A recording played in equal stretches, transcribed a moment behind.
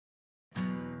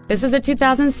This is a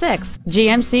 2006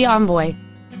 GMC Envoy.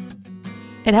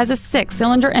 It has a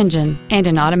 6-cylinder engine and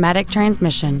an automatic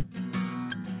transmission.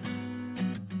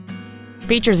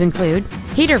 Features include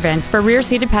heater vents for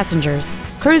rear-seated passengers,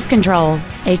 cruise control,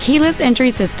 a keyless entry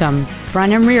system,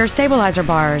 front and rear stabilizer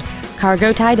bars,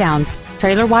 cargo tie-downs,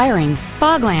 trailer wiring,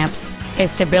 fog lamps, a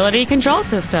stability control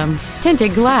system,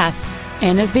 tinted glass,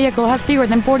 and this vehicle has fewer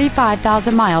than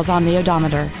 45,000 miles on the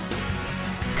odometer.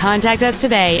 Contact us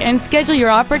today and schedule your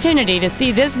opportunity to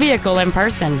see this vehicle in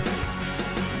person.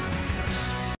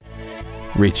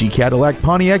 Ritchey Cadillac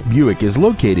Pontiac Buick is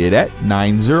located at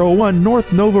 901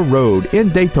 North Nova Road in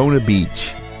Daytona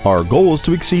Beach. Our goal is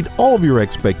to exceed all of your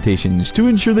expectations to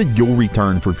ensure that you'll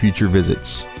return for future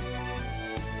visits.